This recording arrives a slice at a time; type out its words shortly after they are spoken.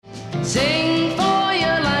Sing for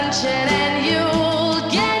your luncheon and you'll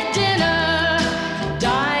get dinner.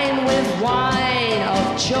 Dine with wine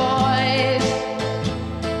of choice.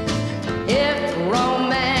 If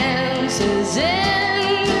romance is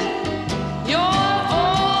in your voice.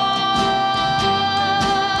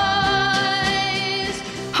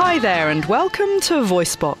 Hi there and welcome to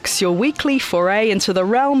VoiceBox, your weekly foray into the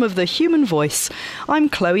realm of the human voice. I'm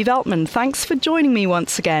Chloe Veltman. Thanks for joining me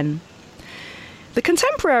once again. The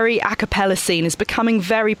contemporary a cappella scene is becoming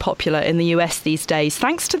very popular in the US these days,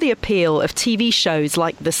 thanks to the appeal of TV shows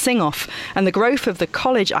like The Sing-Off and the growth of the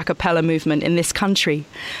college a cappella movement in this country.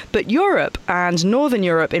 But Europe, and Northern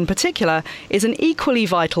Europe in particular, is an equally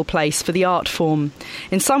vital place for the art form.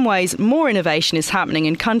 In some ways, more innovation is happening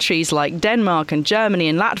in countries like Denmark and Germany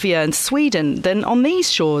and Latvia and Sweden than on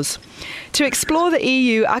these shores. To explore the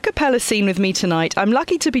EU a cappella scene with me tonight, I'm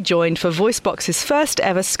lucky to be joined for VoiceBox's first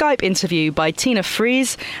ever Skype interview by Tina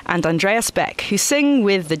Friis and Andreas Beck, who sing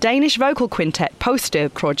with the Danish vocal quintet Poster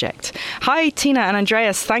Project. Hi, Tina and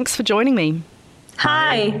Andreas, thanks for joining me.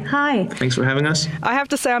 Hi. Thanks for having us. I have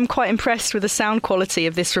to say I'm quite impressed with the sound quality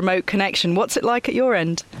of this remote connection. What's it like at your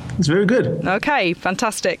end? It's very good. Okay,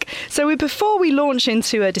 fantastic. So before we launch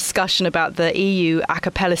into a discussion about the EU a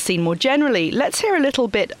cappella scene more generally, let's hear a little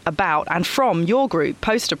bit about and from your group,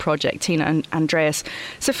 Poster Project, Tina and Andreas.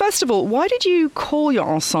 So first of all, why did you call your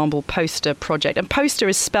ensemble Poster Project? And poster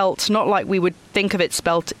is spelt not like we would think of it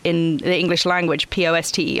spelt in the English language,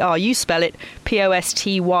 P-O-S-T-E-R. You spell it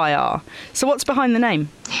P-O-S-T-Y-R. So what's behind the name?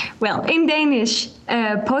 Well, in Danish,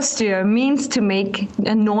 posture means to make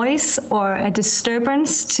a noise or a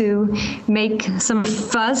disturbance, to make some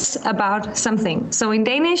fuss about something. So in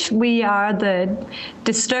Danish, we are the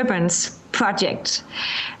Disturbance Project.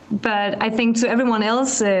 But I think to everyone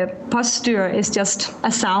else, posture is just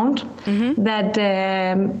a sound that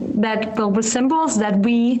resembles that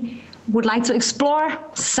we would like to explore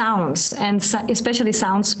sounds, and especially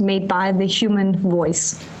sounds made by the human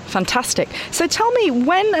voice. Fantastic. So tell me,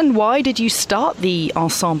 when and why did you start the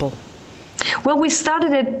ensemble? Well, we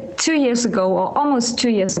started it 2 years ago, or almost 2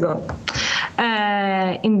 years ago,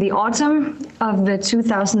 in the autumn of the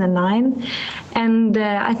 2009. And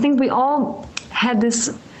I think we all had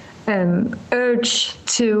this urge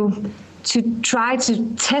to try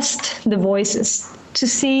to test the voices, to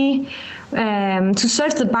see, to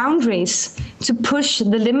search the boundaries, to push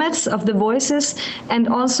the limits of the voices, and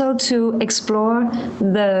also to explore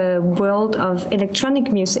the world of electronic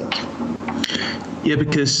music. Yeah,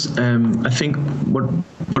 because I think what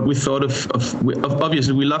we thought of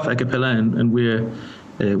obviously we love a cappella and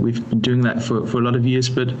we've been doing that for a lot of years,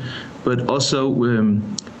 but also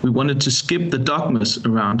we wanted to skip the dogmas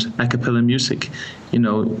around a cappella music. You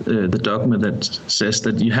know, the dogma that says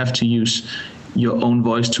that you have to use your own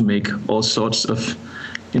voice to make all sorts of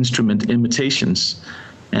instrument imitations.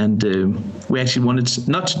 And we actually wanted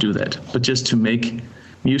not to do that, but just to make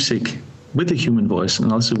music with the human voice, and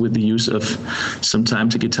also with the use of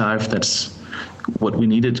sometimes a guitar if that's what we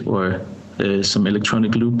needed, or some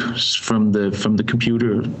electronic loops from the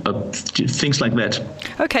computer, things like that.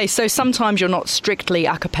 Okay, so sometimes you're not strictly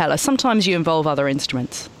a cappella, sometimes you involve other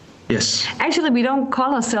instruments. Yes. Actually, we don't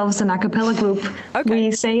call ourselves an a cappella group. Okay.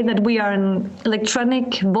 We say that we are an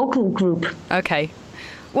electronic vocal group. Okay.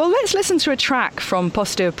 Well, let's listen to a track from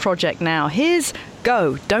Poster Project now. Here's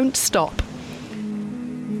Go, Don't Stop.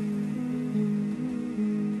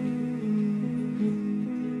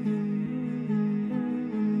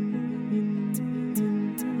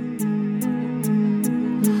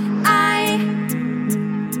 I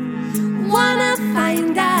wanna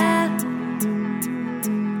find a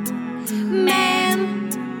man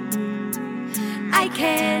I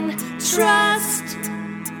can trust,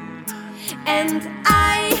 and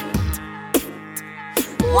I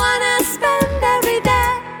wanna spend every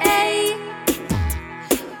day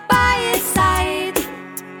by his side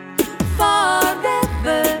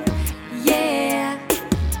forever. Yeah,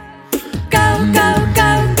 go, go,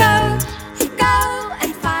 go, go, go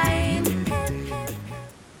and find him.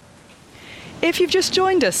 If you've just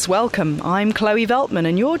joined us, welcome. I'm Chloe Veltman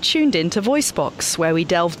and you're tuned in to VoiceBox, where we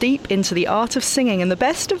delve deep into the art of singing and the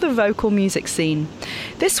best of the vocal music scene.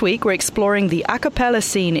 This week we're exploring the a cappella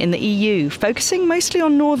scene in the EU, focusing mostly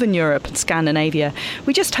on Northern Europe and Scandinavia.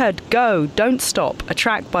 We just heard Go, Don't Stop, a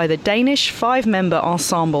track by the Danish 5-member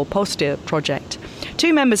ensemble Poster Project.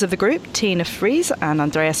 2 members of the group, Tina Friis and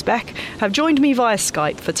Andreas Beck, have joined me via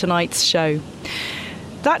Skype for tonight's show.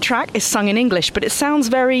 That track is sung in English, but it sounds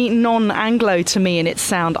very non-Anglo to me in its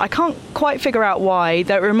sound. I can't quite figure out why,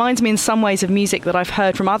 though it reminds me in some ways of music that I've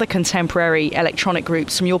heard from other contemporary electronic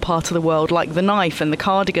groups from your part of the world, like The Knife and The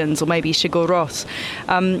Cardigans, or maybe Sigur Rós.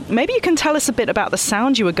 Maybe you can tell us a bit about the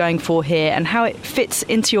sound you were going for here and how it fits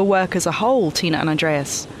into your work as a whole, Tina and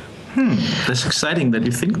Andreas. That's exciting that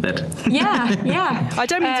you think that. Yeah. I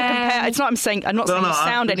don't mean to compare. It's not. I'm not saying you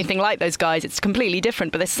sound anything like those guys. It's completely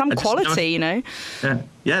different, but there's some quality, you know.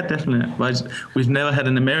 Yeah, definitely. We've never had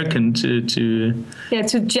an American to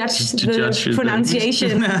judge the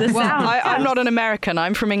pronunciation of the sound. Well, I'm not an American.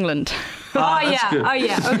 I'm from England. Oh yeah.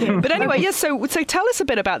 Okay. But anyway, yes. So tell us a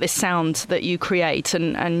bit about this sound that you create,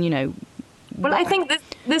 and you know. Well, I think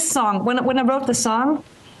this song, when I wrote the song.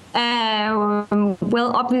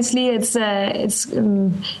 Well, obviously, it's a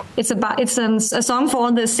song for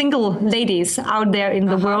all the single ladies out there in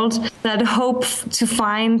the world that hope to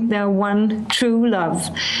find their one true love.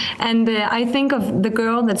 And I think of the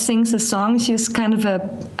girl that sings the song. She's kind of a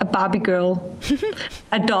Barbie girl,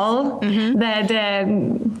 a doll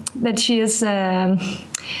that she is. Well,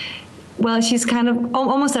 she's kind of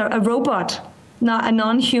almost a robot. Not a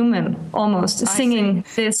non-human, almost singing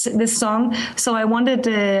this song. So I wanted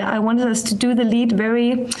us to do the lead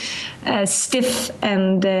very stiff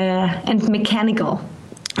and mechanical.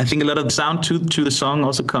 I think a lot of the sound to the song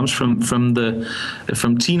also comes from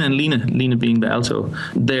Tina and Line being the alto.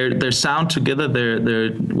 Their sound together,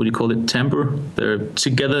 their what do you call it, timbre, their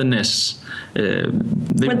togetherness.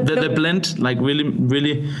 They blend like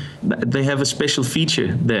really. They have a special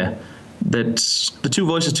feature there. That the two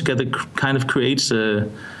voices together kind of creates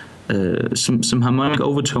some harmonic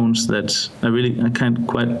overtones that I can't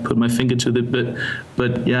quite put my finger to it,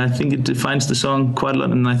 but yeah, I think it defines the song quite a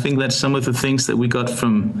lot, and I think that's some of the things that we got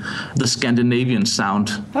from the Scandinavian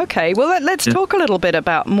sound. Okay, well let's talk a little bit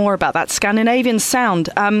more about that Scandinavian sound.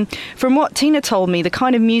 From what Tina told me, the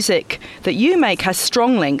kind of music that you make has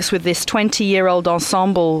strong links with this 20-year-old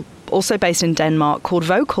ensemble also based in Denmark, called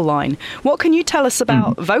Vocal Line. What can you tell us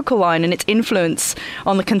about Vocal Line and its influence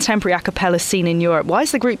on the contemporary a cappella scene in Europe? Why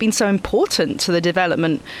has the group been so important to the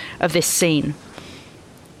development of this scene?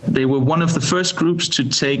 They were one of the first groups to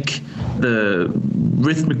take the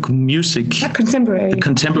rhythmic music,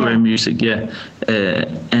 contemporary music,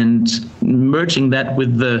 and merging that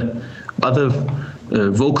with the other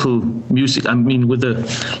vocal music. I mean, with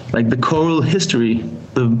the choral history.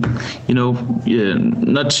 Not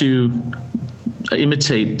to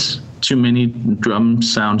imitate too many drum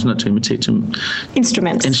sounds, not to imitate too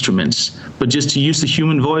instruments, but just to use the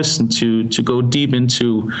human voice and to go deep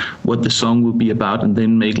into what the song will be about, and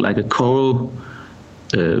then make like a choral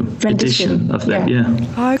edition of that. Yeah.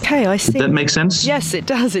 Okay, I see. Does that make sense? Yes, it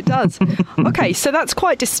does. Okay, so that's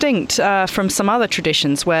quite distinct from some other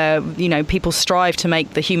traditions where, people strive to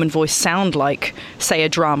make the human voice sound like, say, a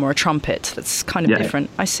drum or a trumpet. That's kind of different.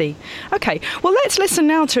 I see. Okay, well, let's listen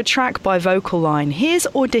now to a track by Vocal Line. Here's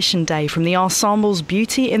Audition Day from the ensemble's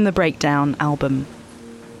Beauty in the Breakdown album.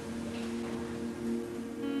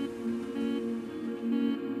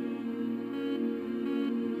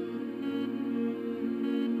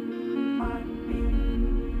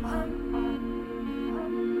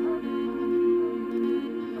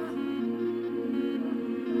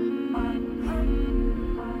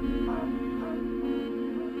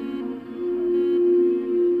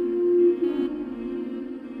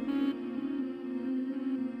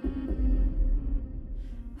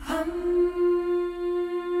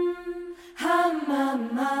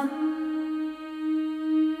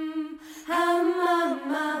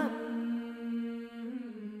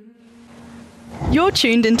 You're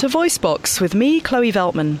tuned into VoiceBox with me, Chloe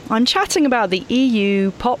Veltman. I'm chatting about the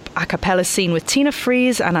EU pop a cappella scene with Tina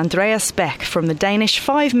Friis and Andreas Beck from the Danish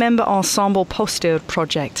 5-member ensemble Postur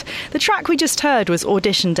project. The track we just heard was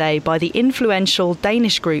Audition Day by the influential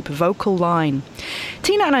Danish group Vocal Line.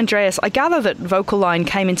 Tina and Andreas, I gather that Vocal Line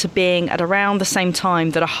came into being at around the same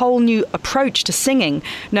time that a whole new approach to singing,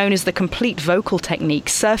 known as the complete vocal technique,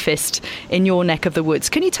 surfaced in your neck of the woods.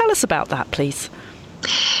 Can you tell us about that, please?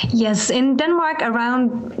 Yes, in Denmark around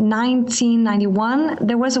 1991,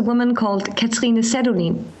 there was a woman called Katrine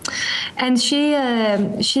Sadolin, and she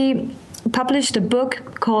published a book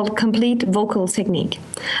called Complete Vocal Technique.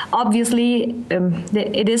 Obviously,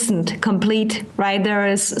 it isn't complete, right? There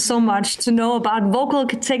is so much to know about vocal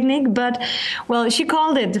technique, but, well, she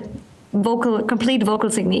called it complete vocal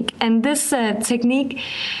technique. And this technique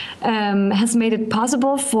has made it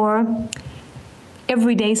possible for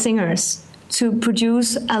everyday singers to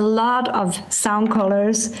produce a lot of sound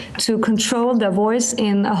colors, to control their voice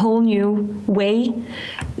in a whole new way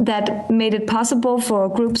that made it possible for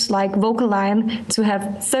groups like Vocaline to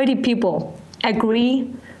have 30 people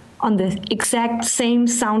agree on the exact same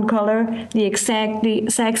sound color, the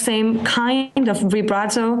exact same kind of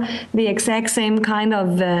vibrato, the exact same kind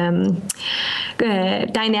of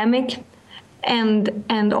dynamic,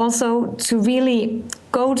 and also to really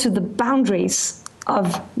go to the boundaries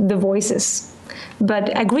of the voices,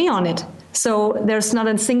 but agree on it. So there's not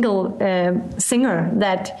a single singer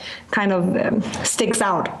that kind of sticks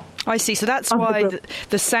out. I see. So that's why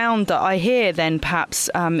the sound that I hear then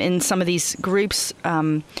perhaps in some of these groups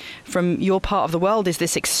from your part of the world is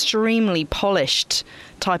this extremely polished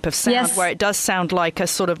type of sound, yes, where it does sound like a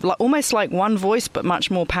sort of almost like one voice but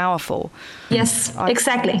much more powerful. Yes,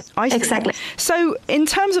 exactly. I see. Exactly. So in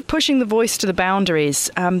terms of pushing the voice to the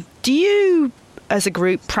boundaries, do you as a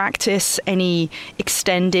group practice any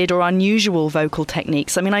extended or unusual vocal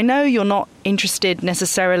techniques? I mean, I know you're not interested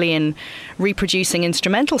necessarily in reproducing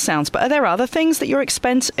instrumental sounds, but are there other things that you're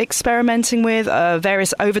experimenting with,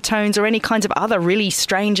 various overtones or any kinds of other really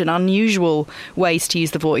strange and unusual ways to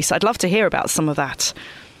use the voice? I'd love to hear about some of that.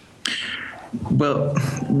 Well,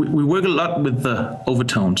 we work a lot with the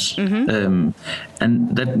overtones, and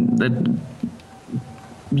that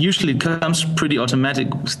usually comes pretty automatic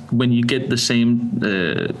when you get the same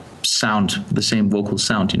sound, the same vocal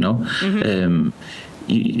sound, you know.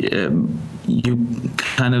 You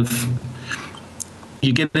kind of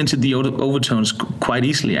you get into the overtones quite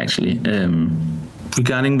easily, actually.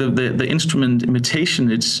 Regarding the instrument imitation,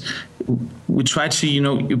 we try to, you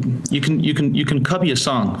know, you can copy a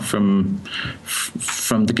song from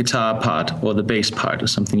the guitar part or the bass part or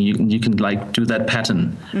something. You can like do that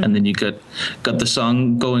pattern, and then you got the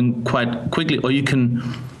song going quite quickly. Or you can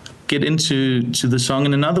get into the song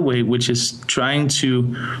in another way, which is trying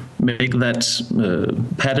to make that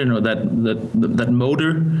pattern or that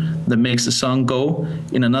motor that makes the song go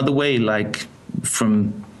in another way, like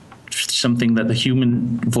from something that the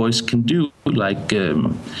human voice can do, like the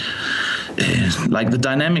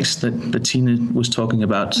dynamics that Tina was talking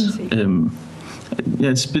about.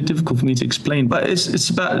 It's a bit difficult for me to explain, but it's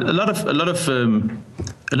about a lot of the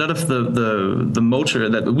motor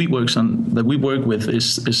that we work with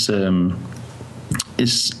is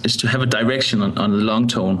to have a direction on the long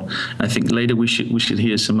tone. I think later we should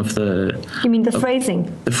hear some of the. You mean the phrasing?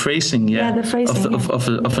 The phrasing, yeah. Yeah, the phrasing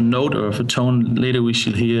of a note or of a tone. Later we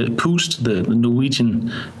should hear Pust, the Norwegian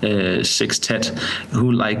sextet,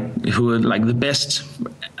 who are like the best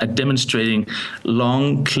at demonstrating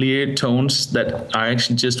long, clear tones that are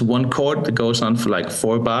actually just one chord that goes on for like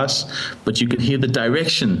 4 bars, but you can hear the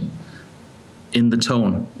direction in the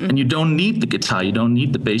tone, and you don't need the guitar, you don't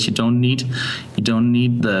need the bass, you don't need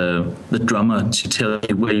the drummer to tell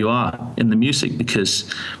you where you are in the music, because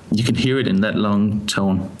you can hear it in that long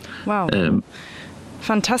tone. Wow.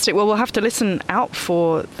 Fantastic. Well, we'll have to listen out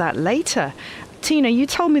for that later. Tina, you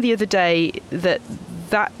told me the other day that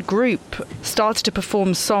group started to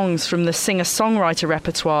perform songs from the singer-songwriter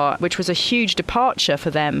repertoire, which was a huge departure for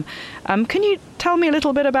them. Can you tell me a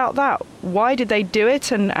little bit about that? Why did they do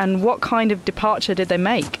it, and what kind of departure did they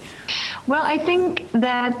make? Well, I think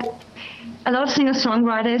that a lot of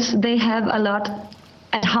singer-songwriters, they have a lot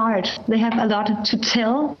at heart. They have a lot to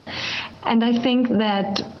tell. And I think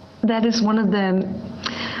that is one of the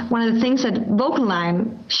things that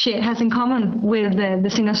Vocaline has in common with the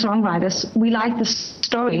singer-songwriters. We like the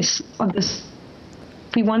stories of this.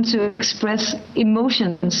 We want to express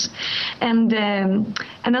emotions. And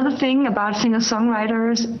another thing about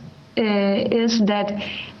singer-songwriters is that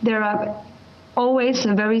there are always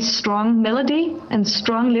a very strong melody and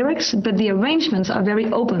strong lyrics, but the arrangements are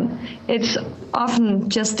very open. It's often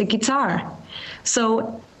just the guitar.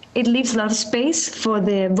 So it leaves a lot of space for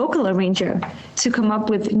the vocal arranger to come up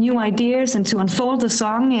with new ideas and to unfold the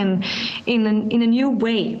song in a new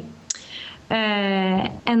way.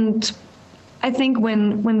 And I think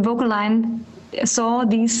when Vocaline saw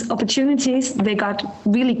these opportunities, they got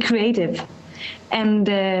really creative, and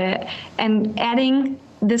adding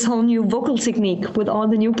this whole new vocal technique with all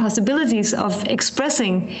the new possibilities of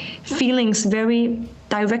expressing feelings very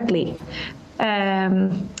directly.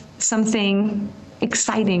 Something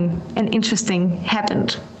exciting and interesting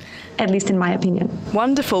happened, at least in my opinion.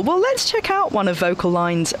 Wonderful. Well, let's check out one of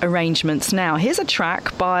Vocaline's arrangements now. Here's a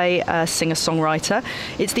track by a singer-songwriter.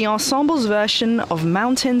 It's the ensemble's version of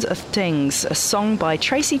Mountains of Things, a song by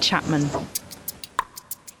Tracy Chapman.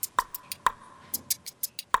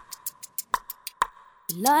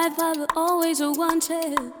 Life I've always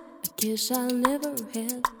wanted, a kiss I'll never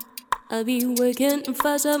had, I'll be working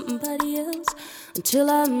for somebody else until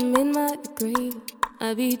I'm in my grave.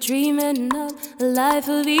 I'll be dreaming of a life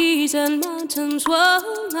of ease and mountains,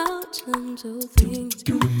 whoa, mountains of things.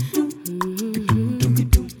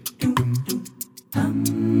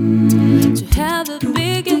 To have a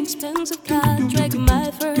big expensive car, drag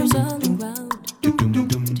my furs on the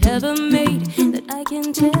ground. To have a maid that I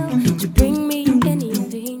can tell to bring me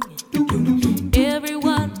anything.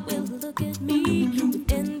 Everyone will look at me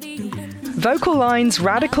with envy. Vocal Lines'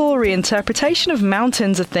 radical reinterpretation of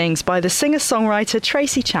Mountains of Things by the singer-songwriter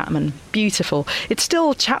Tracy Chapman. Beautiful. It's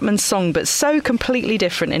still Chapman's song, but so completely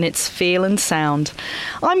different in its feel and sound.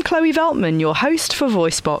 I'm Chloe Veltman, your host for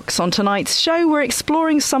VoiceBox. On tonight's show, we're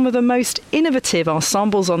exploring some of the most innovative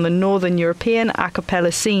ensembles on the Northern European a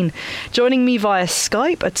cappella scene. Joining me via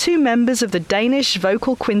Skype are two members of the Danish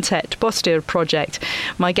vocal quintet Bostyr Project.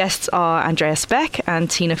 My guests are Andreas Beck and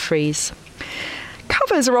Tina Friis.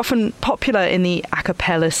 Covers are often popular in the a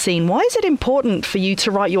cappella scene. Why is it important for you to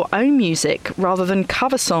write your own music rather than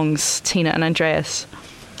cover songs, Tina and Andreas?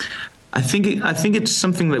 I think it's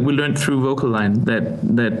something that we learned through Vocal Line, that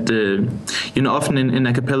often in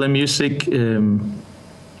a cappella music,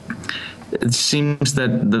 it seems that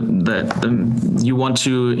you want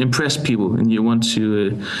to impress people and you want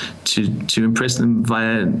to impress them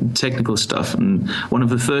via technical stuff. And one of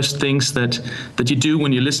the first things that you do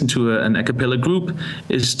when you listen to an a cappella group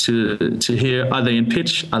is to hear, are they in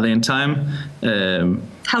pitch, are they in time?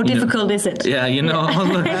 How difficult is it? Yeah,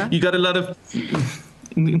 you got a lot of.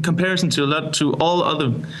 In comparison to all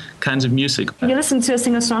other kinds of music. You listen to a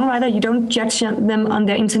singer-songwriter, you don't judge them on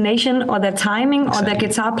their intonation or their timing or their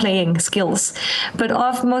guitar playing skills. But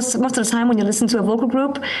most of the time when you listen to a vocal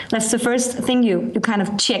group, that's the first thing you kind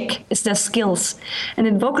of check, is their skills. And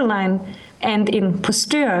in Vocal Line and in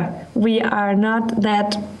Bostyr, we are not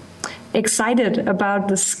that excited about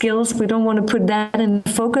the skills. We don't want to put that in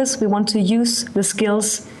focus. We want to use the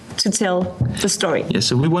skills to tell the story. Yeah,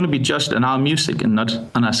 so we want to be judged on our music and not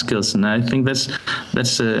on our skills, and I think that's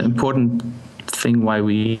an important thing why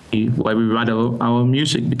we write our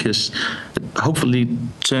music, because it hopefully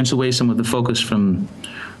turns away some of the focus from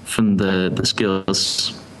the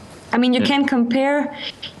skills. I mean, you can compare.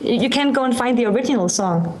 You can go and find the original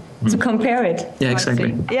song to compare it. Yeah,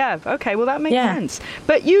 exactly. Yeah, okay, well that makes sense.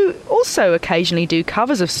 But you also occasionally do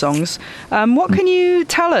covers of songs. What can you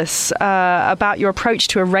tell us about your approach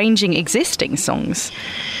to arranging existing songs?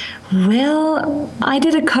 Well, I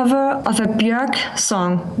did a cover of a Björk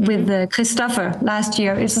song with Christopher last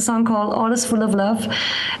year. It's a song called All Is Full of Love.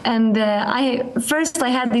 And I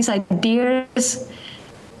had these ideas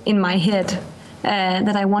in my head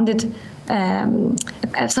that I wanted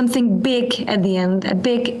something big at the end, a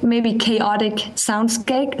big, maybe chaotic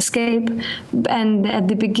soundscape. And at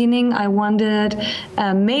the beginning, I wanted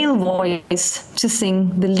a male voice to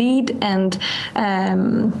sing the lead, and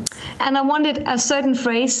I wanted a certain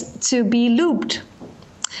phrase to be looped.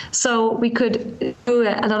 So we could do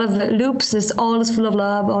a lot of loops. This all is full of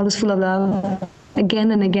love, all is full of love.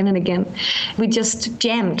 Again and again and again. We just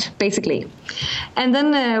jammed, basically. And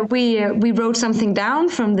then we wrote something down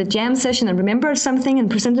from the jam session and remembered something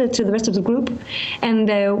and presented it to the rest of the group. And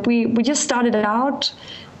we just started out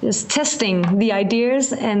just testing the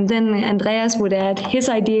ideas, and then Andreas would add his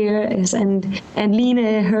ideas, and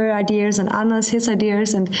Line her ideas, and Anders his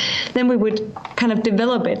ideas, and then we would kind of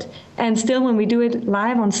develop it. And still, when we do it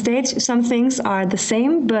live on stage, some things are the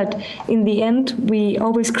same, but in the end, we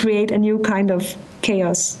always create a new kind of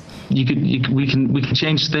chaos. We can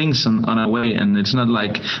change things on our way, and it's not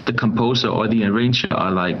like the composer or the arranger are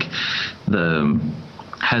like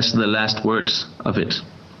has the last words of it.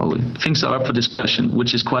 Things are up for discussion,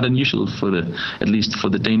 which is quite unusual at least for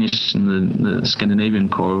the Danish and the Scandinavian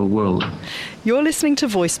choral world. You're listening to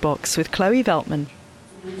VoiceBox with Chloe Veltman.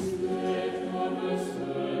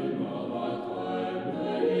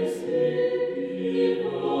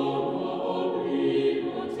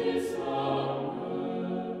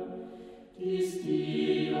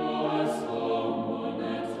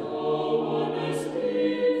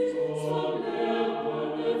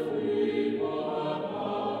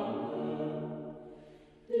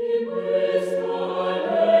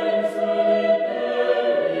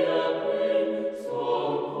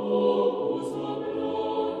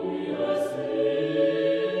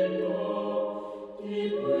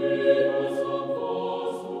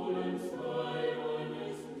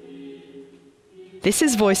 This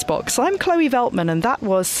is Voicebox. I'm Chloe Veltman, and that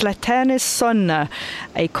was Sletterners Sonne,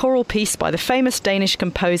 a choral piece by the famous Danish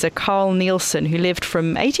composer Carl Nielsen, who lived from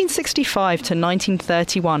 1865 to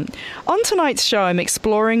 1931. On tonight's show, I'm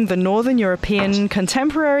exploring the Northern European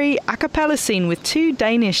contemporary a cappella scene with two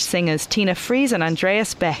Danish singers, Tina Friis and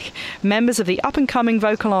Andreas Beck, members of the up-and-coming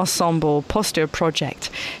vocal ensemble Postur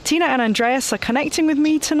Project. Tina and Andreas are connecting with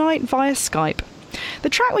me tonight via Skype. The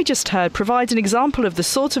track we just heard provides an example of the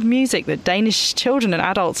sort of music that Danish children and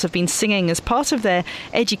adults have been singing as part of their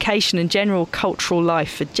education and general cultural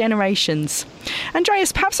life for generations.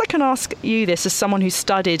 Andreas, perhaps I can ask you this as someone who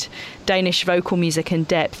studied Danish vocal music in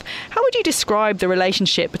depth. How would you describe the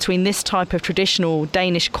relationship between this type of traditional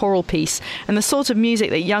Danish choral piece and the sort of music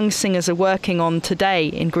that young singers are working on today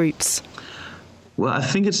in groups? Well, I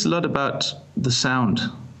think it's a lot about the sound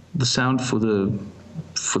for the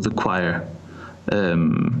choir. I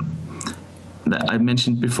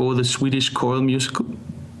mentioned before the Swedish choral musical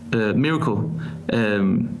Miracle,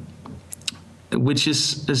 which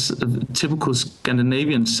is a typical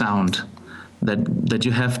Scandinavian sound that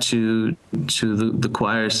you have to the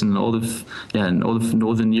choirs in all of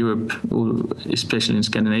Northern Europe, especially in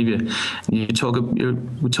Scandinavia. We talk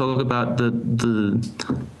about the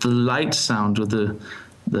light sound or the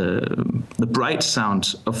bright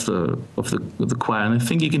sound of the choir, and I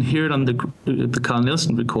think you can hear it on the Carl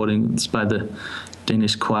Nielsen recording. It's by the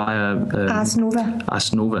Danish choir Ars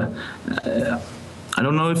Nova. I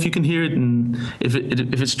don't know if you can hear it, and if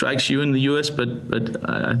it strikes you in the US, but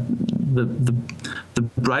the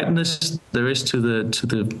brightness there is to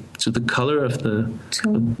the color of the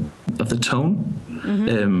tone.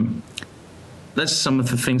 Mm-hmm. That's some of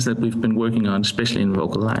the things that we've been working on, especially in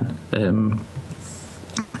vocal line.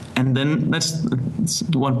 And then that's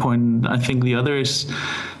one point. I think the other is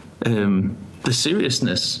the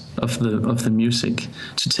seriousness of the music.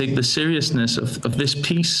 To take the seriousness of this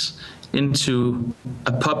piece into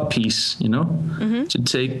a pop piece, mm-hmm. to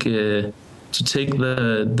take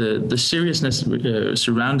the seriousness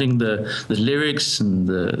surrounding the lyrics and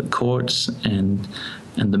the chords and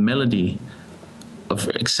the melody of,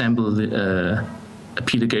 for example, a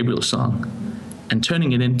Peter Gabriel song, and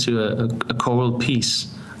turning it into a choral piece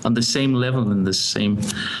on the same level and the same,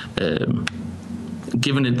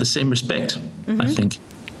 giving it the same respect, mm-hmm. I think.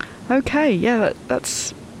 Okay, yeah,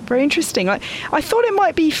 that's very interesting. I thought it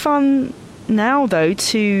might be fun now, though,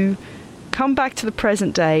 to come back to the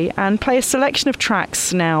present day and play a selection of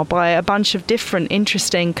tracks now by a bunch of different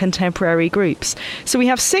interesting contemporary groups. So we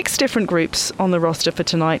have 6 different groups on the roster for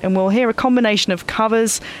tonight, and we'll hear a combination of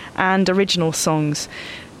covers and original songs.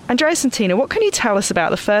 Andreas and Tina, what can you tell us about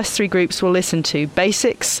the first 3 groups we'll listen to?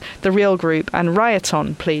 Basics, The Real Group, and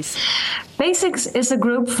Ryaton, please. Basics is a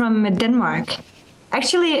group from Denmark.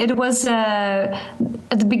 Actually, it was at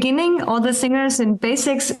the beginning, all the singers in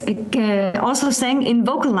Basics also sang in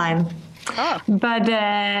vocal line. Oh. But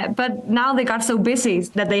now they got so busy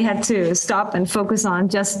that they had to stop and focus on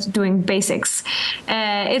just doing Basics.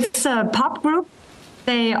 It's a pop group.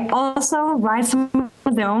 They also write some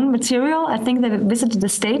of their own material. I think they visited the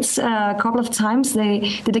States a couple of times.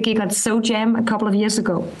 They did a gig at So Jam a couple of years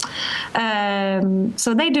ago.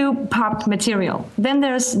 So they do pop material. Then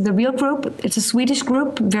there's The Real Group. It's a Swedish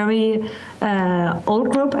group, very old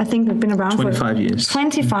group. I think they've been around 25 for years.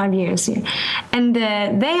 25 years, yeah. And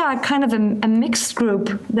they are kind of a mixed group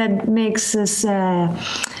that makes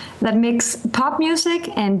pop music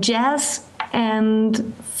and jazz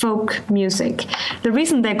and folk music. The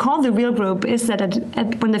reason they're called The Real Group is that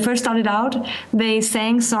when they first started out, they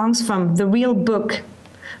sang songs from the real book.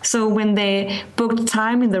 So when they booked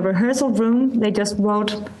time in the rehearsal room, they just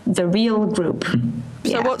wrote The Real Group.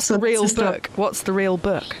 So what's the real book? What's The Real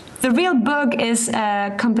Book? The Real Book is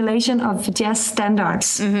a compilation of jazz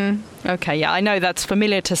standards. Mm-hmm. Okay, yeah, I know that's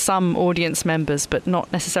familiar to some audience members, but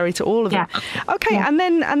not necessarily to all of them. Okay, yeah. And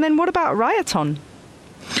then what about Ryaton?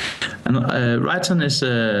 And Ryaton is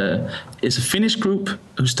a Finnish group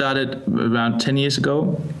who started around 10 years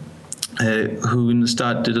ago, who in the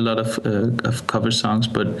start did a lot of cover songs,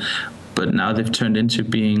 but now they've turned into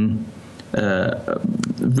being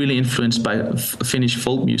really influenced by Finnish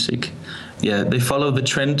folk music. Yeah, they follow the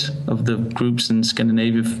trend of the groups in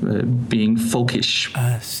Scandinavia being folkish.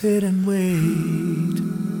 I sit and wait,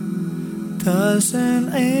 does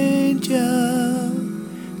an angel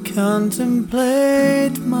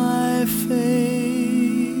contemplate my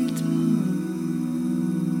fate?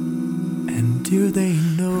 And do they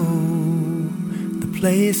know the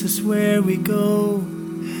places where we go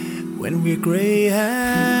when we're grey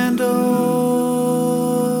and old?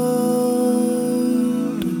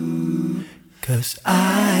 'Cause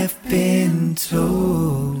I've been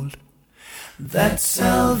told that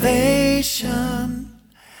salvation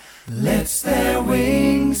lets their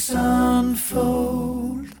wings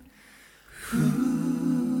unfold.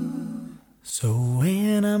 So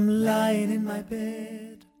when I'm lying in my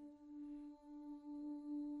bed,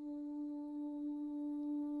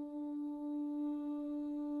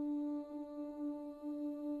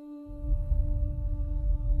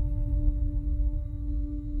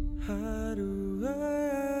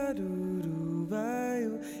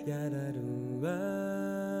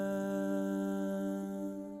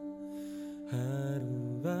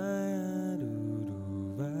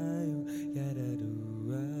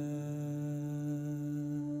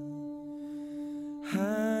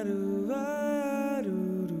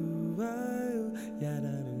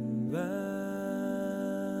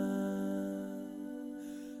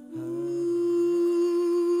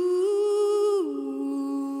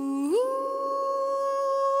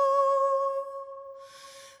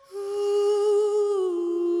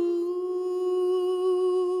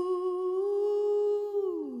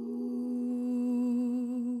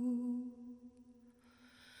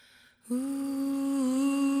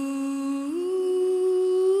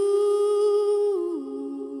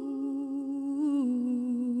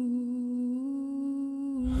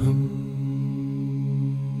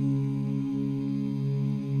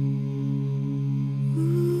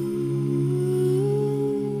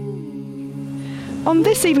 On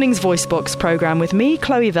this evening's Voicebox programme with me,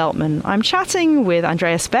 Chloe Veltman, I'm chatting with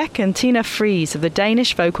Andreas Beck and Tina Friis of the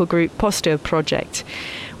Danish vocal group Postur Project.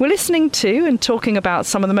 We're listening to and talking about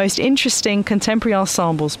some of the most interesting contemporary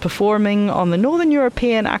ensembles performing on the Northern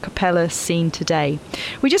European a cappella scene today.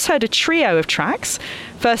 We just heard a trio of tracks.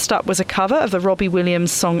 First up was a cover of the Robbie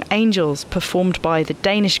Williams song Angels, performed by the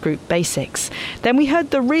Danish group Basics. Then we heard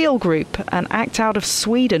the Real Group, an act out of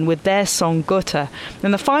Sweden with their song Gutta.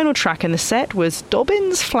 And the final track in the set was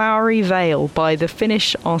Dobbin's Flowery Veil by the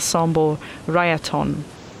Finnish ensemble Rajaton.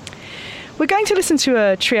 We're going to listen to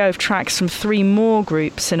a trio of tracks from three more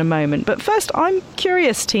groups in a moment. But first, I'm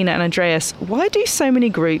curious, Tina and Andreas, why do so many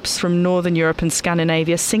groups from Northern Europe and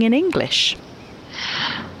Scandinavia sing in English?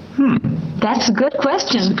 That's a good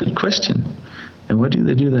question. That's a good question. And why do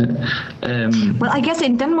they do that? Well, I guess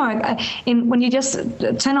in Denmark, when you just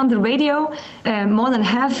turn on the radio, more than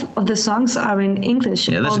half of the songs are in English,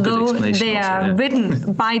 although they are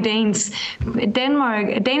written by Danes.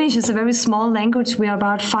 Danish is a very small language. We are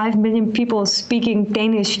about 5 million people speaking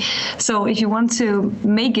Danish. So if you want to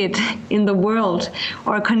make it in the world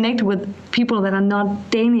or connect with people that are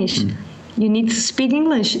not Danish, you need to speak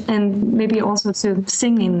English and maybe also to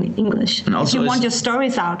sing in English. And also if you want your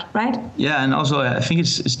stories out, right? Yeah, and also I think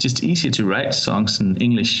it's just easier to write songs in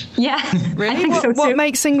English. Yeah, really? I think so too. What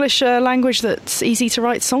makes English a language that's easy to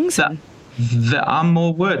write songs in? There are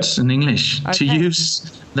more words in English to use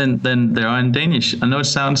than there are in Danish. I know it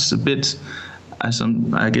sounds a bit,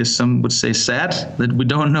 I guess some would say, sad that we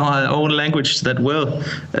don't know our own language that well,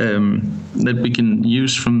 that we can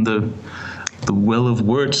use from the well of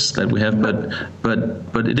words that we have,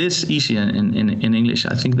 but it is easier in English.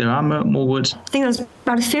 I think there are more words. I think there's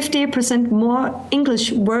about 50% more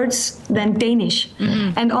English words than Danish.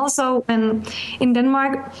 Mm-hmm. And also in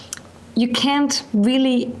Denmark, you can't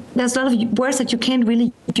really, there's a lot of words that you can't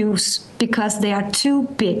really use because they are too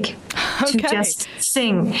big to just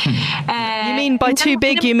sing. You mean by too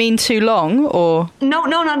big, you mean too long, or? No,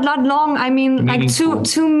 not long. I mean meaningful. Like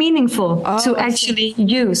too meaningful to actually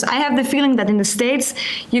use. I have the feeling that in the States,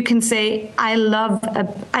 you can say, I love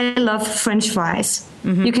French fries.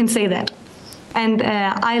 Mm-hmm. You can say that. And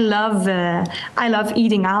I love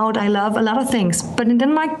eating out. I love a lot of things. But in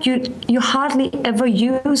Denmark, you hardly ever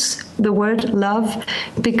use the word love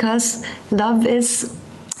because love is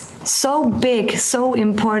so big, so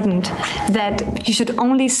important that you should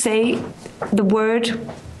only say the word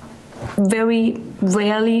very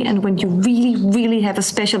rarely and when you really, really have a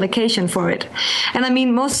special occasion for it. And I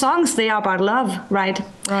mean, most songs, they are about love, right?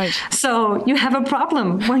 Right. So you have a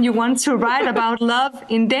problem when you want to write about love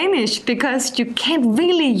in Danish because you can't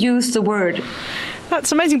really use the word.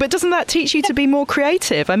 That's amazing. But doesn't that teach you to be more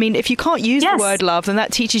creative? I mean, if you can't use the word love, then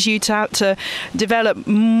that teaches you to develop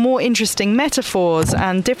more interesting metaphors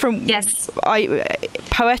and different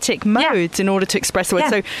poetic modes in order to express the word.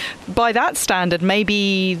 So by that standard,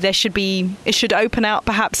 maybe it should open out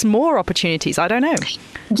perhaps more opportunities. I don't know.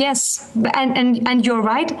 Yes, and you're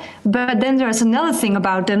right. But then there's another thing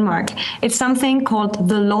about Denmark. It's something called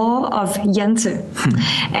the law of Jante.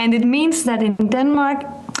 And it means that in Denmark,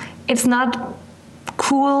 it's not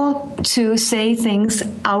cool to say things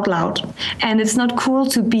out loud, and it's not cool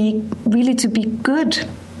to be good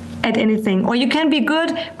at anything. Or you can be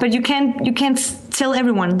good, but you can't tell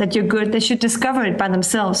everyone that you're good. They should discover it by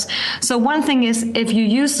themselves. So one thing is if you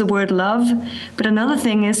use the word love, but another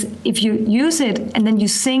thing is if you use it and then you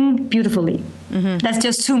sing beautifully. Mm-hmm. That's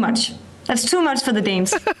just too much. That's too much for the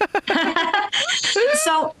Danes.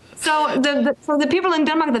 So the people in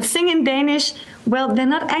Denmark that sing in Danish, well, they're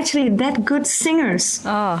not actually that good singers,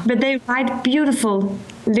 but they write beautiful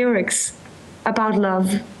lyrics about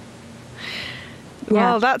love.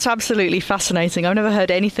 Well, that's absolutely fascinating. I've never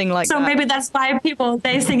heard anything like that. So maybe that's why people,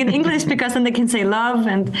 they sing in English, because then they can say love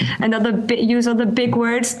and use other big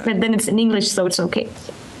words, but then it's in English, so it's okay.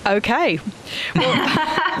 Okay. Well,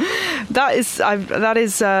 that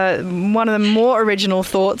is one of the more original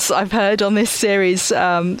thoughts I've heard on this series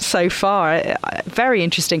so far. Very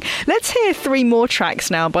interesting. Let's hear 3 more tracks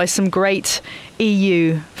now by some great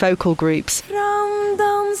EU vocal groups.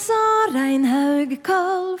 Framdansar Reinhaug,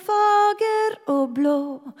 kall, fager og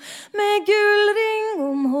blå, med gullring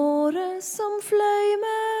om håret som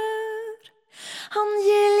fløymer. Han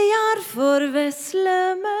giljar for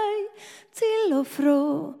vesle meg till och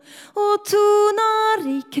frå, och tonar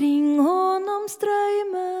i kring honom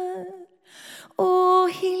strömmer. Och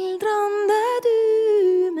hildrande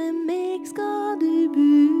du, med mig ska du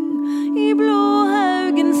bu, i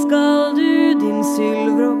blåhaugen skall du din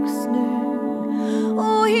sylvrock snu.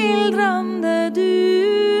 Och hildrande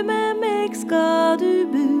du, med mig ska du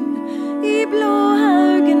bu, i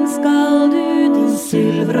blåhaugen skall du din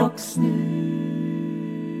sylvrock snu.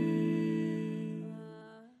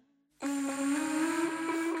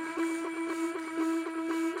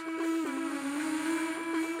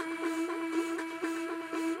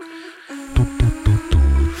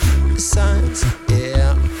 Signs,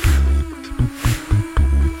 yeah.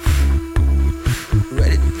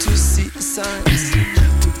 Ready to see the signs.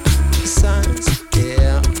 Signs,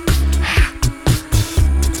 yeah.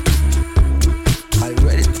 I'm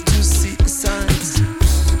ready to see the signs.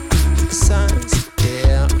 Signs,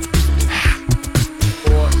 yeah.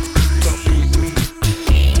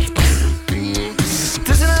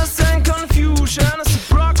 Dizziness and confusion, it's a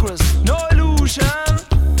progress, no illusion.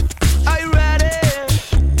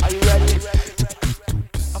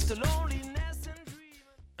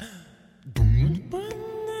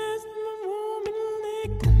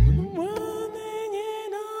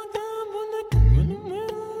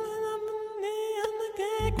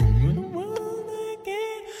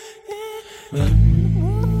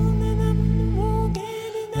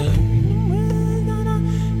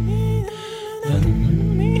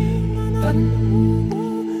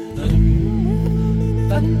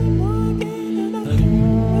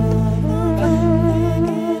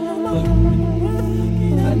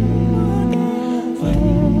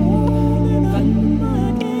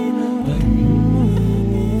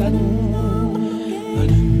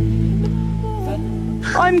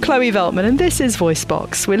 I'm Chloe Veltman and this is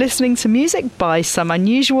VoiceBox. We're listening to music by some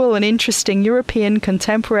unusual and interesting European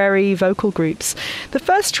contemporary vocal groups. The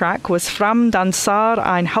first track was Framdansar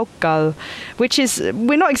ein Haukgal, which is,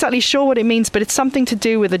 we're not exactly sure what it means, but it's something to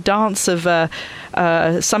do with a dance of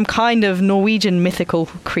some kind of Norwegian mythical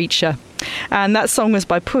creature. And that song was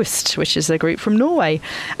by Pust, which is a group from Norway.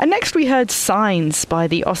 And next we heard Signs by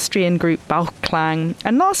the Austrian group Bauchklang.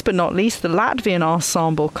 And last but not least, the Latvian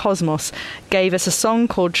ensemble Cosmos gave us a song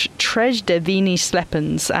called Trej de Vini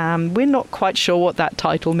Slepens. We're not quite sure what that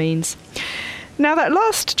title means. Now, that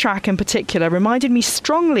last track in particular reminded me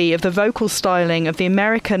strongly of the vocal styling of the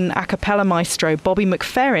American a cappella maestro Bobby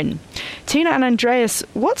McFerrin. Tina and Andreas,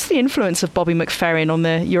 what's the influence of Bobby McFerrin on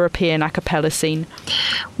the European a cappella scene?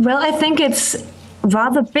 Well, I think it's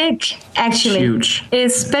rather big, actually. Huge.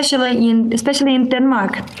 Especially in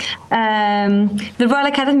Denmark. The Royal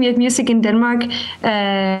Academy of Music in Denmark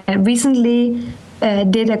recently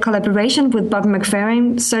did a collaboration with Bobby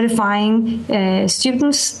McFerrin, certifying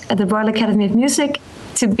students at the Royal Academy of Music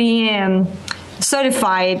to be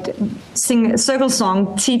certified circle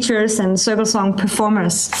song teachers and circle song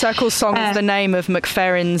performers. Circle song is the name of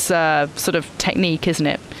McFerrin's sort of technique, isn't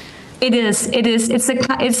it? It is.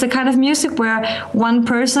 It's a kind of music where one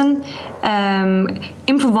person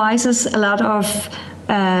improvises a lot of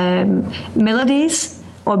melodies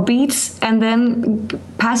or beats and then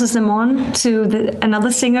passes them on to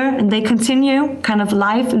another singer, and they continue kind of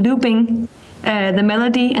live looping the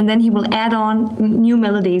melody, and then he will add on new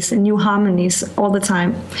melodies and new harmonies all the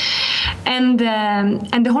time. And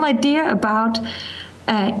the whole idea about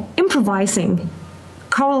improvising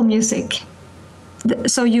choral music,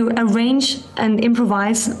 so you arrange and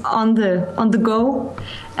improvise on the go,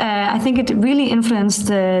 I think it really influenced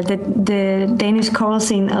the Danish choral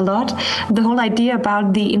scene a lot. The whole idea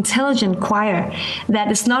about the intelligent choir, that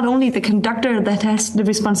it's not only the conductor that has the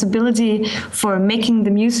responsibility for making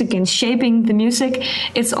the music and shaping the music,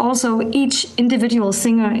 it's also each individual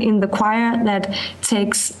singer in the choir that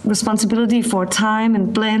takes responsibility for time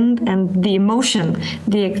and blend and the emotion,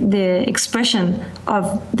 the expression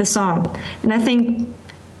of the song. And I think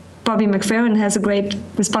Bobby McFerrin has a great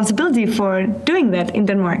responsibility for doing that in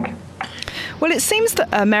Denmark. Well, it seems that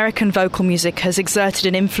American vocal music has exerted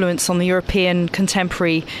an influence on the European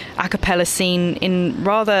contemporary a cappella scene in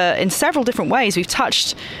several different ways. We've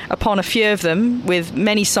touched upon a few of them, with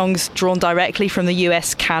many songs drawn directly from the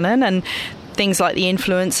US canon and things like the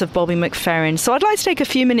influence of Bobby McFerrin. So I'd like to take a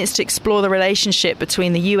few minutes to explore the relationship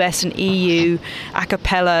between the US and EU a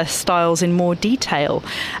cappella styles in more detail.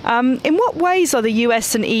 In what ways are the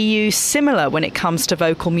US and EU similar when it comes to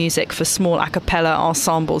vocal music for small a cappella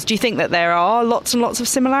ensembles? Do you think that there are lots and lots of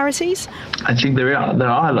similarities? I think there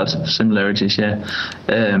are lots of similarities, yeah.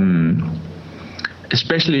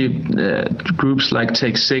 Especially groups like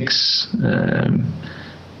Take Six,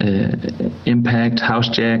 Impact, House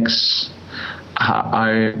Jacks,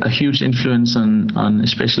 are a huge influence on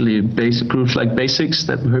especially groups like Basics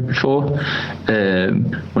that we heard before.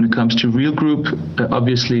 When it comes to real group,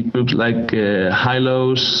 obviously groups like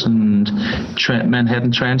Hi-Lo's and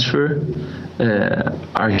Manhattan Transfer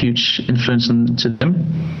are a huge influence to them.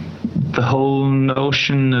 The whole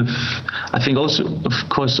notion of, I think also, of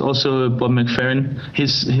course, also Bob McFerrin,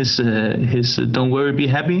 his Don't Worry, Be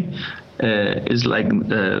Happy is like,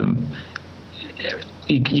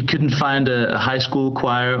 you couldn't find a high school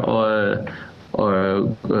choir or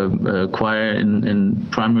a choir in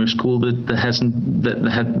primary school that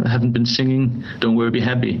haven't been singing "Don't Worry, Be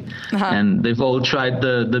Happy," and they've all tried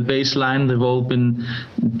the bass line. They've all been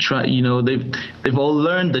they've all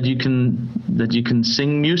learned that you can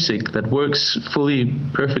sing music that works fully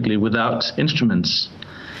perfectly without instruments,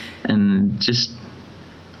 and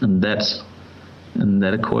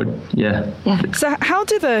that accord, yeah. So how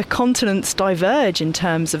do the continents diverge in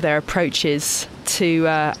terms of their approaches to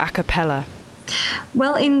a cappella?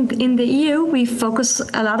 Well, in the EU, we focus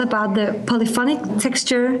a lot about the polyphonic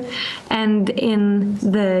texture, and in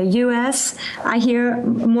the US, I hear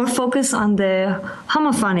more focus on the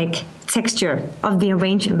homophonic texture of the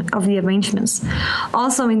arrangements.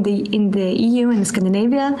 Also, in the EU and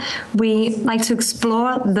Scandinavia, we like to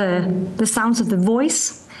explore the sounds of the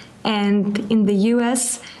voice. And in the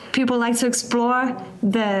US, people like to explore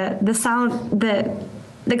the sound,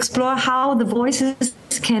 explore how the voices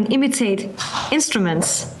can imitate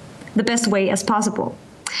instruments the best way as possible.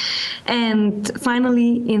 And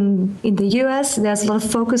finally, in the US, there's a lot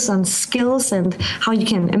of focus on skills and how you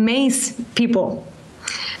can amaze people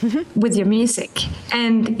with your music.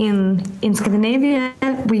 And in Scandinavia,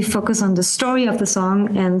 we focus on the story of the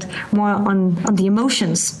song and more on the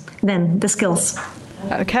emotions than the skills.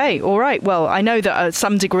 Okay, all right. Well, I know that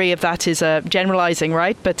some degree of that is generalizing,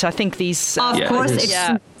 right? But I think these... of course,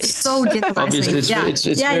 it's so generalizing. Obviously,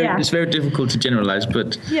 it's very difficult to generalize,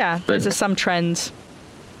 but... Yeah, there's some trends.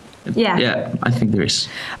 Yeah, I think there is.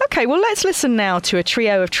 Okay, well, let's listen now to a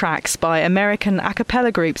trio of tracks by American a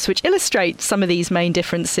cappella groups which illustrate some of these main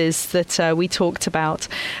differences that we talked about.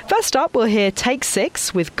 First up, we'll hear Take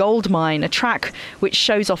Six with Goldmine, a track which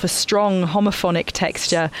shows off a strong homophonic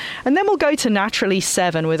texture. And then we'll go to Naturally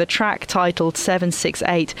Seven with a track titled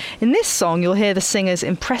 768. In this song, you'll hear the singers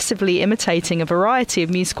impressively imitating a variety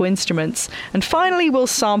of musical instruments. And finally, we'll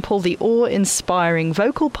sample the awe-inspiring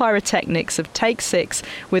vocal pyrotechnics of Take Six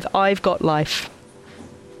with I've Got Life.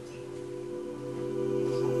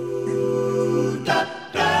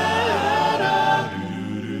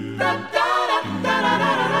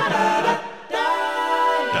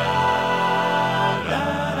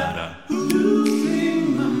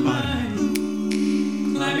 Losing my mind,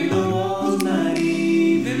 climbing the walls, not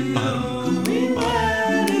even knowing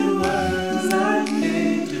what it was I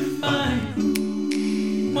had to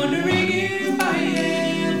find, wondering if I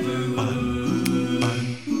ever would.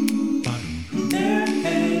 There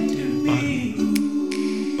had to be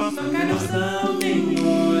some kind of something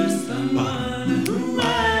or someone who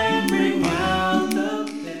might bring out the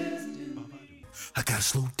best in me. I gotta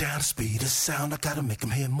slow down the speed of sound. I gotta make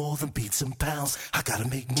them hear more than beats and pounds. I gotta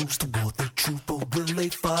make moves toward the truth, but will they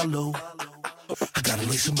follow? I gotta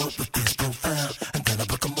lace them up with this profound, and then I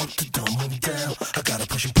break them up to dumb them down. I gotta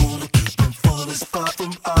push and pull to keep them full as far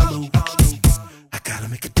from hollow. I gotta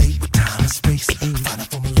make a date with time and space. Find a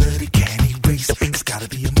formula they can't erase. It's gotta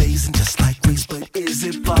be amazing, just like grace, but is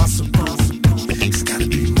it possible? It's gotta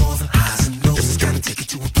be more than highs and lows. It's gotta take you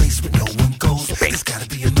to a place where no one goes. It's gotta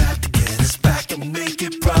be amazing.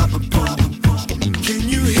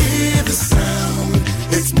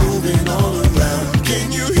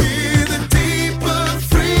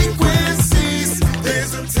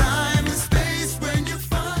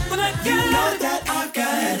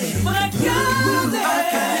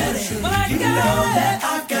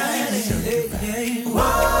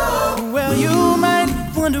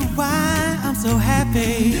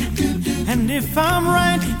 fade. And if I'm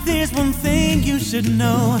right, there's one thing you should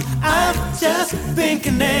know. I've just been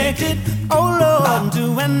connected, oh Lord,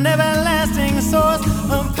 to an everlasting source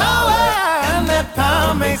of power, and that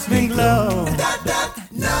power makes me glow.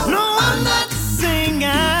 No, I'm not saying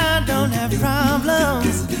I don't have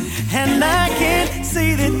problems, and I can't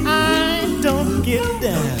say that I don't get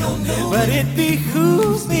down, but it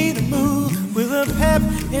behooves me to move with a pep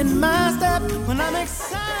in my step when I'm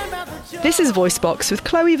excited about the joy. This is VoiceBox with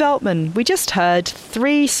Chloe Veltman. We just heard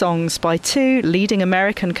 3 songs by 2 leading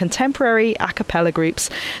American contemporary a cappella groups.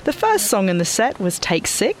 The first song in the set was Take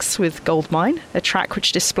 6 with Goldmine, a track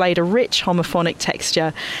which displayed a rich homophonic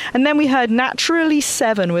texture. And then we heard Naturally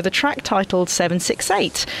 7 with a track titled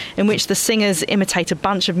 768, in which the singers imitate a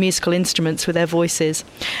bunch of musical instruments with their voices.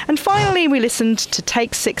 And finally, we listened to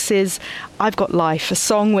Take 6's I've Got Life, a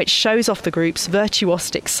song which shows off the group's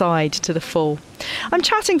virtuosic side to the full. I'm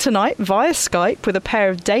chatting tonight via Skype with a pair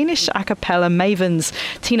of Danish a cappella mavens,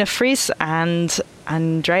 Tina Friis and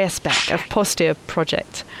Andreas Beck of Posture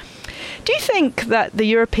Project. Do you think that the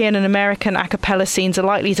European and American a cappella scenes are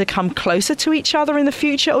likely to come closer to each other in the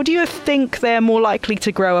future, or do you think they're more likely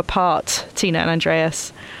to grow apart, Tina and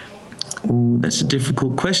Andreas? Ooh, that's a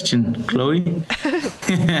difficult question, Chloe.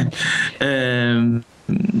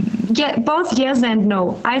 Yeah, both yes and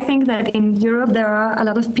no. I think that in Europe there are a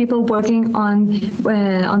lot of people working on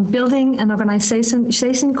building an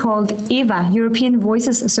organization called EVA, European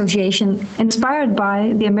Voices Association, inspired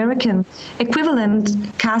by the American equivalent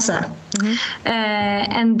CASA. Mm-hmm.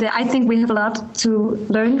 And I think we have a lot to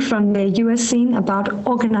learn from the US scene about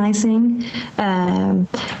organizing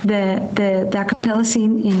the a cappella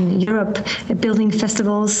scene in Europe, building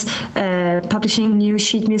festivals, publishing new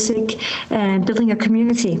sheet music, and building a community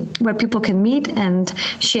where people can meet and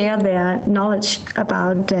share their knowledge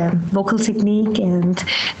about vocal technique and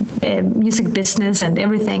music business and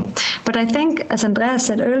everything. But I think, as Andreas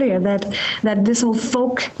said earlier, that this whole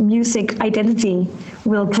folk music identity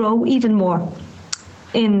will grow even more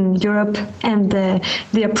in Europe, and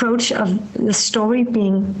the approach of the story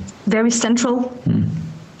being very central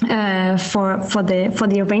for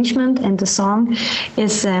the arrangement and the song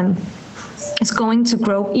is going to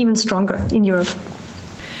grow even stronger in Europe.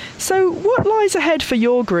 So what lies ahead for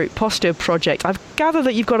your group, Posture Project? I've gathered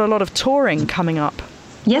that you've got a lot of touring coming up.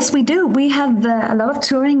 Yes, we do. We have a lot of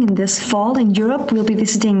touring in this fall in Europe. We'll be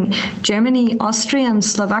visiting Germany, Austria, and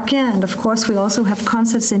Slovakia, and of course we also have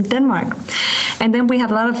concerts in Denmark. And then we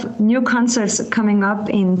have a lot of new concerts coming up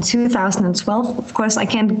in 2012. Of course, I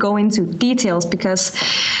can't go into details because,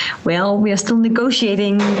 well, we are still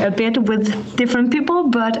negotiating a bit with different people,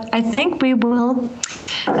 but I think we will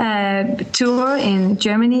tour in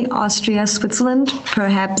Germany, Austria, Switzerland,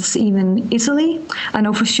 perhaps even Italy. I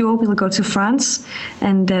know for sure we'll go to France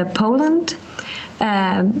and Poland.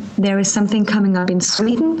 There is something coming up in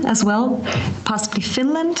Sweden as well, possibly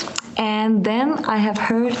Finland. And then I have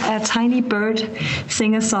heard a tiny bird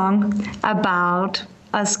sing a song about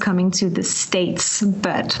us coming to the States,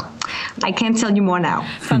 but I can't tell you more now.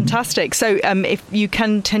 Fantastic. So if you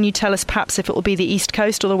can you tell us perhaps if it will be the East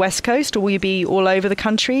Coast or the West Coast, or will you be all over the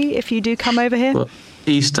country if you do come over here? Well,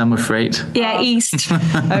 East, I'm afraid. Yeah, East.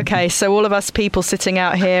 Okay, so all of us people sitting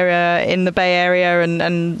out here in the Bay Area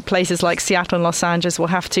and places like Seattle and Los Angeles will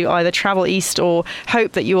have to either travel east or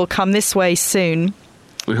hope that you will come this way soon.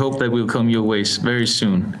 We hope that we'll come your way very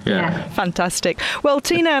soon. Yeah. Fantastic. Well,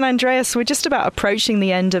 Tina and Andreas, we're just about approaching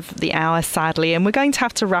the end of the hour, sadly, and we're going to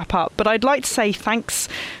have to wrap up. But I'd like to say thanks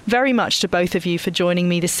very much to both of you for joining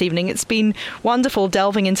me this evening. It's been wonderful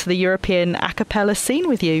delving into the European a cappella scene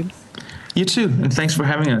with you. You too, and thanks for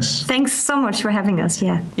having us. Thanks so much for having us,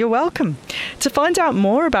 yeah. You're welcome. To find out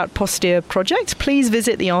more about Posture Project, please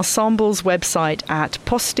visit the ensemble's website at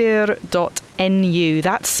posture.nu.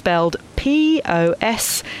 That's spelled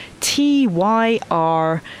POSTYR.NU.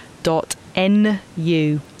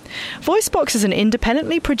 VoiceBox is an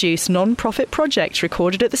independently produced non-profit project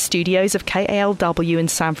recorded at the studios of KALW in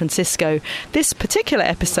San Francisco. This particular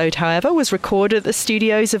episode, however, was recorded at the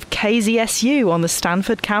studios of KZSU on the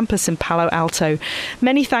Stanford campus in Palo Alto.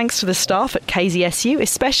 Many thanks to the staff at KZSU,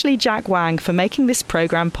 especially Jack Wang, for making this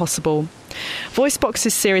program possible.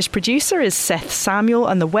 VoiceBox's series producer is Seth Samuel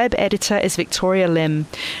and the web editor is Victoria Lim.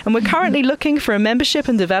 And we're currently looking for a membership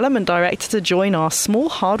and development director to join our small,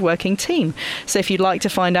 hard-working team. So if you'd like to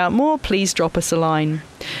find out more, please drop us a line.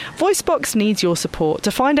 VoiceBox needs your support.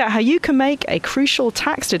 To find out how you can make a crucial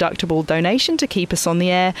tax-deductible donation to keep us on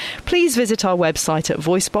the air, please visit our website at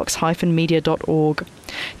voicebox-media.org.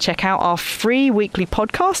 Check out our free weekly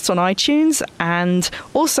podcasts on iTunes and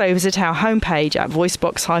also visit our homepage at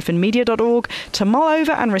voicebox-media.org to mull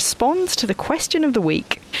over and respond to the question of the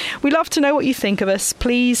week. We love to know what you think of us.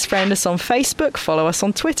 Please friend us on Facebook, follow us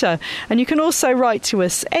on Twitter, and you can also write to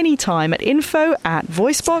us anytime at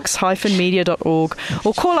info@voicebox-media.org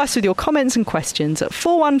or call us with your comments and questions at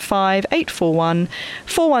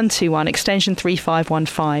 415-841-4121 extension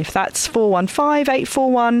 3515. That's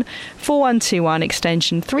 415-841-4121 extension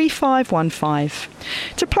 3515.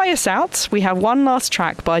 To play us out, we have one last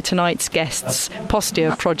track by tonight's guests,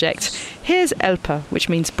 Posture Project. Here's Elpa, which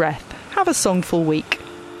means breath. Have a songful week.